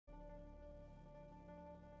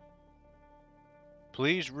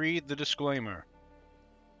Please read the disclaimer.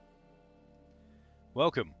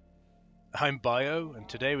 Welcome. I'm Bio, and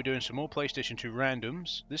today we're doing some more PlayStation 2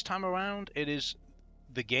 randoms. This time around, it is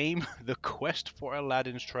the game The Quest for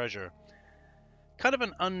Aladdin's Treasure. Kind of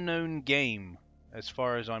an unknown game, as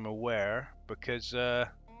far as I'm aware, because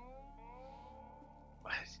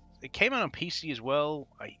it came out on PC as well,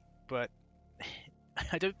 but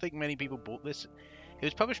I don't think many people bought this. It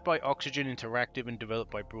was published by Oxygen Interactive and developed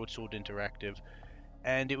by Broadsword Interactive,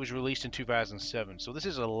 and it was released in 2007, so this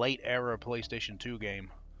is a late-era PlayStation 2 game.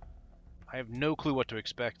 I have no clue what to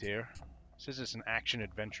expect here. It says it's an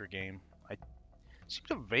action-adventure game. I seem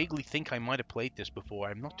to vaguely think I might have played this before.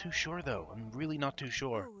 I'm not too sure, though. I'm really not too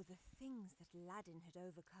sure. Oh, the things that Aladdin had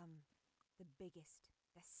overcome. The biggest,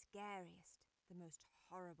 the scariest, the most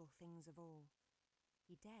horrible things of all.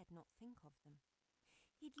 He dared not think of them.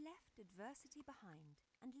 He'd left adversity behind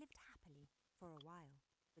and lived happily, for a while,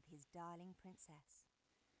 with his darling princess.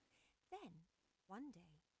 Then, one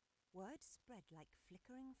day, word spread like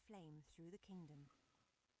flickering flame through the kingdom.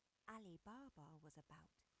 Ali Baba was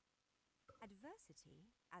about.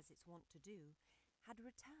 Adversity, as it's wont to do, had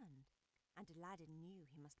returned, and Aladdin knew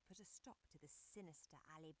he must put a stop to the sinister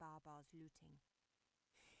Ali Baba's looting.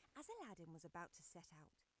 As Aladdin was about to set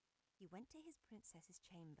out, he went to his princess's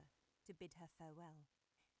chamber to bid her farewell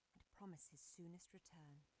and promise his soonest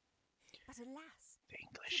return. But alas, The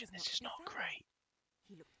English in this is not great.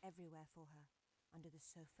 He looked everywhere for her, under the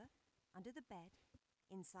sofa, under the bed,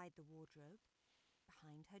 inside the wardrobe,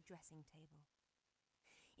 behind her dressing table.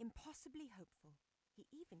 Impossibly hopeful,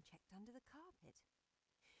 he even checked under the carpet.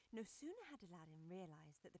 No sooner had Aladdin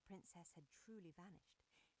realized that the princess had truly vanished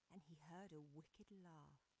than he heard a wicked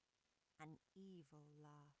laugh. An evil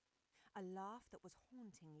laugh. A laugh that was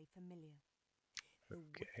hauntingly familiar. The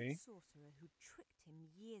wicked sorcerer who tricked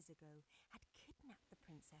him years ago had kidnapped the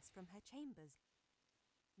princess from her chambers.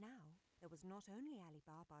 Now there was not only Ali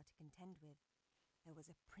Baba to contend with, there was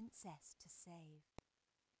a princess to save.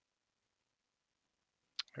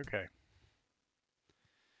 Okay.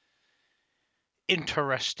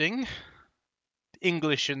 Interesting.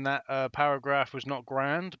 English in that paragraph was not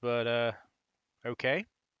grand, but okay.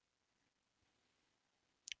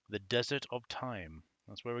 The Desert of Time.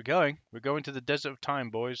 That's where we're going. We're going to the Desert of Time,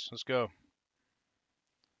 boys. Let's go.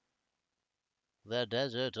 The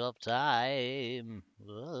Desert of Time.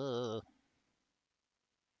 Ugh.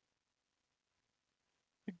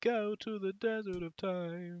 Go to the Desert of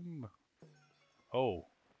Time. Oh.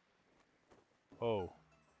 Oh.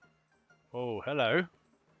 Oh, hello.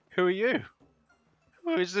 Who are you?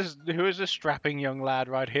 Who is this strapping young lad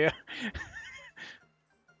right here?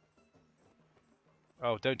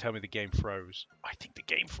 Oh, don't tell me the game froze. I think the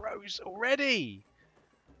game froze already.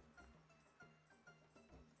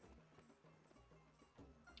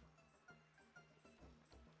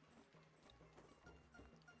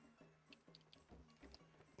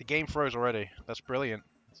 The game froze already. That's brilliant.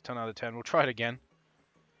 It's 10 out of 10. We'll try it again.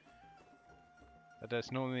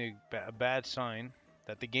 That's normally a bad sign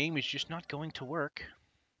that the game is just not going to work.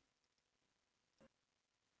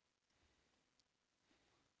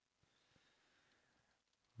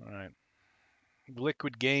 Alright.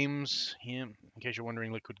 Liquid Games. Yeah, in case you're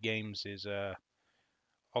wondering, Liquid Games is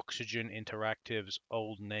Oxygen Interactive's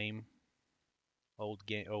old name. Old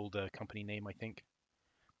company name, I think.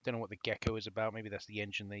 Don't know what the Gecko is about. Maybe that's the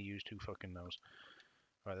engine they used. Who fucking knows?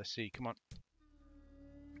 Alright, let's see. Come on.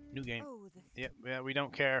 New game. Oh, Yeah, we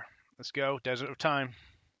don't care. Let's go. Desert of Time.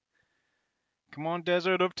 Come on,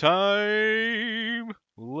 Desert of Time.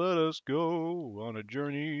 Let us go on a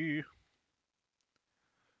journey.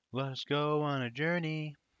 Let's go on a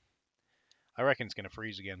journey. I reckon it's gonna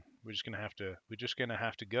freeze again. We're just gonna have to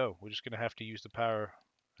go. We're just gonna have to use the power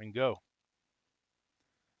and go.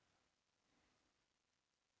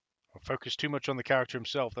 I focus too much on the character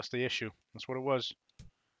himself. That's the issue. That's what it was.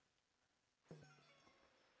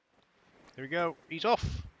 There we go. He's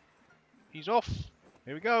off. He's off.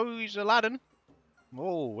 Here we go. He's Aladdin.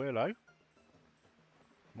 Oh, hello.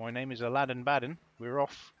 My name is Aladdin Baddin. We're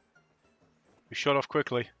off. We shut off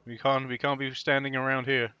quickly. We can't be standing around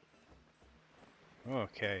here.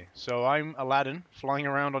 Okay, so I'm Aladdin, flying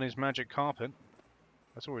around on his magic carpet.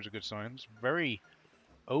 That's always a good sign. It's a very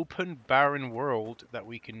open, barren world that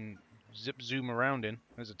we can zoom around in.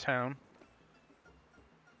 There's a town.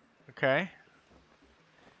 Okay.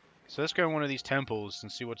 So let's go in one of these temples and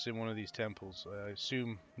see what's in one of these temples. I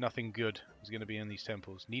assume nothing good is going to be in these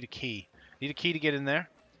temples. Need a key. Need a key to get in there.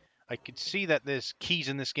 I could see that there's keys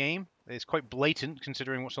in this game. It's quite blatant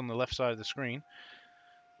considering what's on the left side of the screen.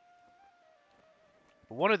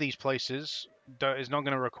 But one of these places is not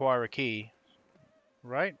going to require a key.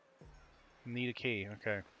 Right? Need a key.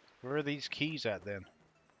 Okay. Where are these keys at then?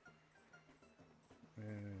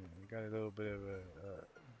 Got a little bit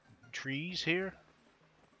of trees here.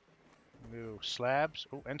 Little slabs.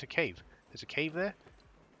 Oh, enter cave. There's a cave there.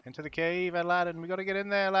 Enter the cave, Aladdin. We gotta get in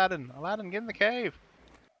there, Aladdin. Aladdin, get in the cave.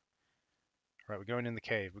 Right, we're going in the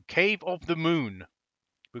cave. Cave of the Moon.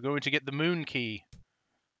 We're going to get the moon key.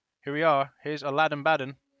 Here we are. Here's Aladdin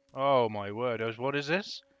Baddin. Oh my word. What is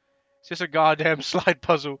this? Is this a goddamn slide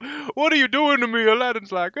puzzle? What are you doing to me?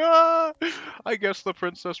 Aladdin's like, ah! I guess the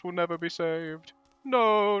princess will never be saved.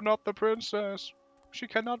 No, not the princess. She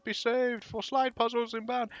cannot be saved for slide puzzles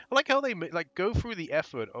inbound. I like how they like go through the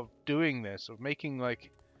effort of doing this, of making like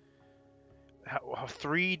a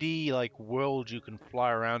 3D like world you can fly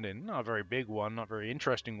around in. Not a very big one, not a very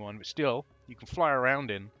interesting one, but still, you can fly around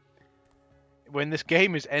in. When this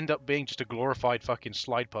game is end up being just a glorified fucking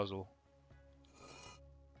slide puzzle.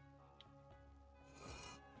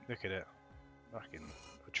 Look at it. Fucking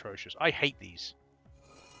atrocious. I hate these.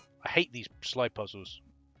 I hate these slide puzzles.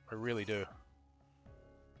 I really do.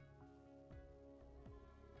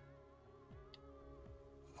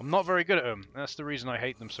 I'm not very good at them. That's the reason I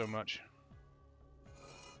hate them so much.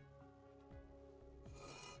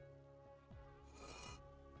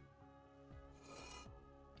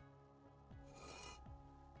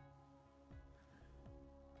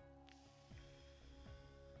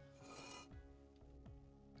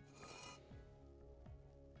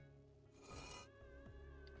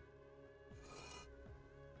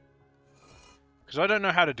 Because I don't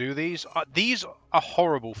know how to do these. These are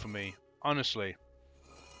horrible for me, honestly.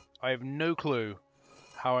 I have no clue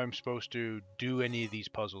how I'm supposed to do any of these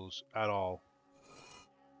puzzles at all.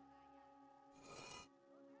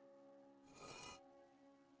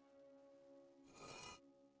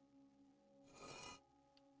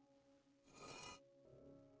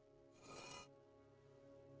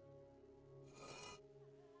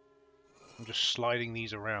 I'm just sliding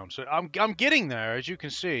these around. So I'm getting there, as you can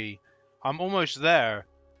see. I'm almost there.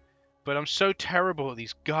 But I'm so terrible at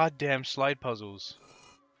these goddamn slide puzzles.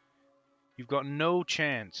 You've got no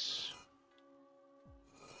chance.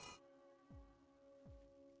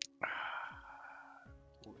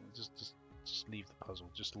 Just leave the puzzle.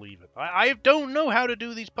 Just leave it. I don't know how to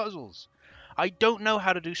do these puzzles. I don't know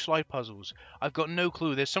how to do slide puzzles. I've got no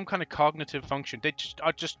clue. There's some kind of cognitive function.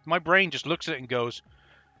 My brain just looks at it and goes,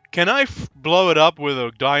 "Can I blow it up with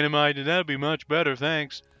a dynamite? That'd be much better,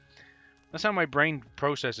 thanks." That's how my brain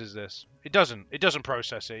processes this. It doesn't. It doesn't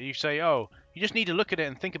process it. You say, "Oh, you just need to look at it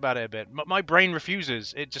and think about it a bit." My brain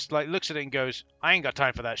refuses. It just like looks at it and goes, "I ain't got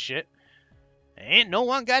time for that shit. Ain't no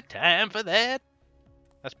one got time for that."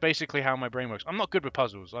 That's basically how my brain works. I'm not good with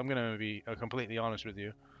puzzles. I'm gonna be completely honest with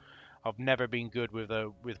you. I've never been good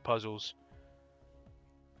with puzzles,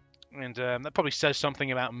 and that probably says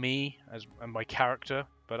something about me and my character.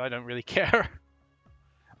 But I don't really care.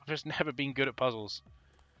 I've just never been good at puzzles.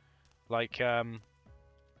 Like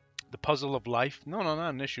the puzzle of life. No, not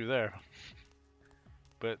an issue there.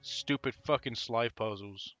 But stupid fucking slide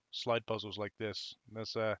puzzles like this.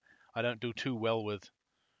 That's I don't do too well with.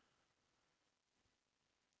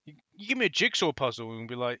 You give me a jigsaw puzzle and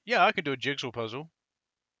be like, yeah, I can do a jigsaw puzzle.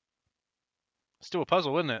 Still a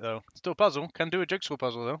puzzle, isn't it, though? Still a puzzle. Can do a jigsaw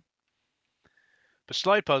puzzle, though. But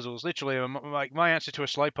slide puzzles, literally, like my answer to a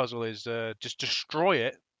slide puzzle is just destroy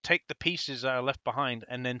it, take the pieces that are left behind,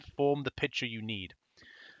 and then form the picture you need.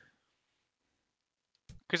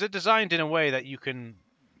 Because they're designed in a way that you can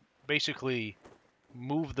basically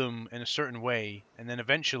move them in a certain way, and then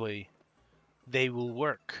eventually they will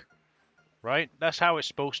work. Right? That's how it's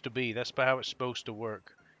supposed to be. That's how it's supposed to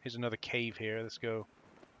work. Here's another cave here. Let's go.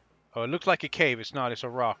 Oh, it looks like a cave. It's not. It's a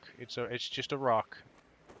rock. It's just a rock.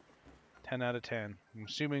 10 out of 10. I'm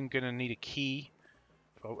assuming I'm going to need a key.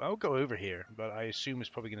 Oh, I'll go over here, but I assume it's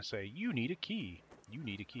probably going to say, you need a key. You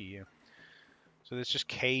need a key, yeah. So there's just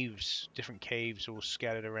caves, different caves all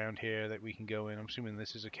scattered around here that we can go in. I'm assuming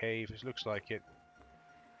this is a cave. It looks like it.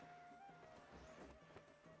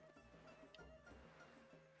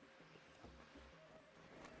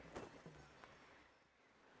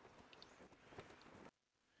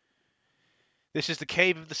 This is the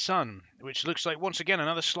Cave of the Sun, which looks like, once again,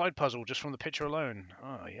 another slide puzzle just from the picture alone.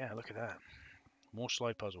 Oh, yeah, look at that. More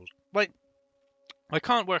slide puzzles. Like, I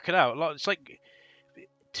can't work it out. It's like,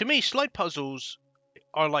 to me, slide puzzles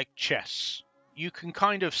are like chess. You can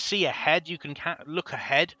kind of see ahead. You can look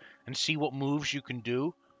ahead and see what moves you can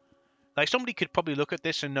do. Like, somebody could probably look at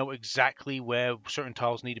this and know exactly where certain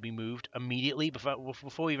tiles need to be moved immediately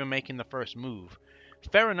before even making the first move.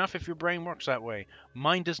 Fair enough if your brain works that way.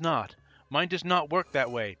 Mine does not. Mine does not work that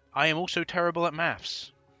way. I am also terrible at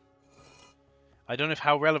maths. I don't know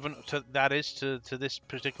how relevant that is to this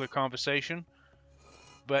particular conversation,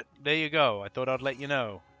 but there you go. I thought I'd let you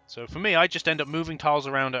know. So for me, I just end up moving tiles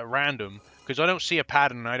around at random because I don't see a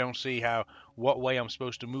pattern. I don't see what way I'm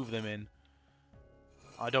supposed to move them in.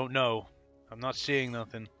 I don't know. I'm not seeing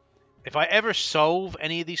nothing. If I ever solve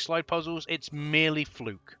any of these slide puzzles, it's merely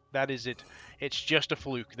fluke. That is it. It's just a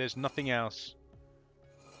fluke. There's nothing else.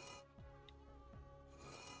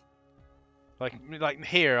 Like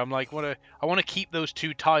here, I'm like, I want to keep those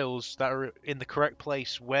two tiles that are in the correct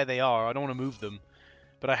place where they are. I don't want to move them,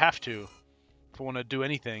 but I have to if I want to do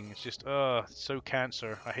anything. It's just, so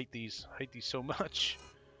cancer. I hate these. I hate these so much.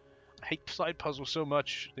 I hate slide puzzles so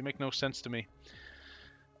much. They make no sense to me.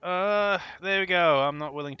 There we go. I'm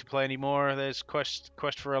not willing to play anymore. There's quest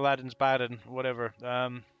for Aladdin's bad and whatever.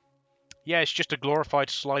 Yeah, it's just a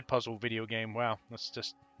glorified slide puzzle video game. Wow, that's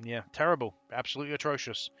just, yeah, terrible. Absolutely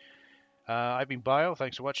atrocious. I've been Bio.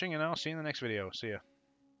 Thanks for watching, and I'll see you in the next video. See ya.